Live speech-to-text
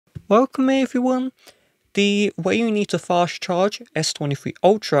Welcome everyone. The way you need to fast charge S23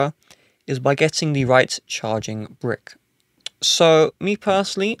 Ultra is by getting the right charging brick. So me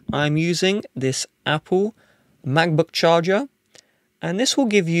personally, I'm using this Apple MacBook charger, and this will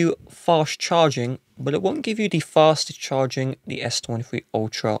give you fast charging, but it won't give you the fastest charging the S23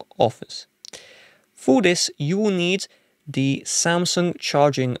 Ultra offers. For this, you will need the Samsung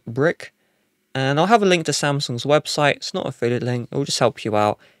charging brick, and I'll have a link to Samsung's website. It's not an affiliate link, it will just help you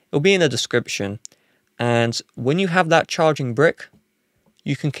out. It'll be in the description. And when you have that charging brick,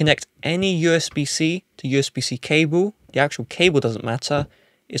 you can connect any USB-C to USB-C cable. The actual cable doesn't matter,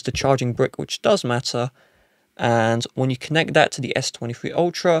 it's the charging brick which does matter. And when you connect that to the S23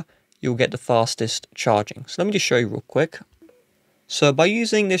 Ultra, you'll get the fastest charging. So let me just show you real quick. So by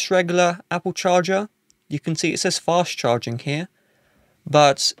using this regular Apple charger, you can see it says fast charging here.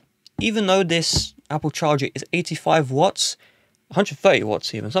 But even though this Apple charger is 85 watts, 130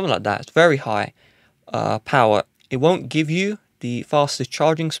 watts even, something like that, it's very high power, it won't give you the fastest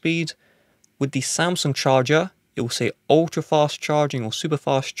charging speed. With the Samsung charger, it will say ultra fast charging or super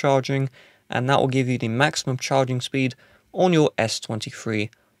fast charging, and that will give you the maximum charging speed on your S23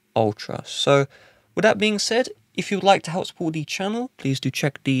 Ultra. So with that being said, if you'd like to help support the channel, please do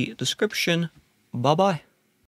check the description. Bye bye.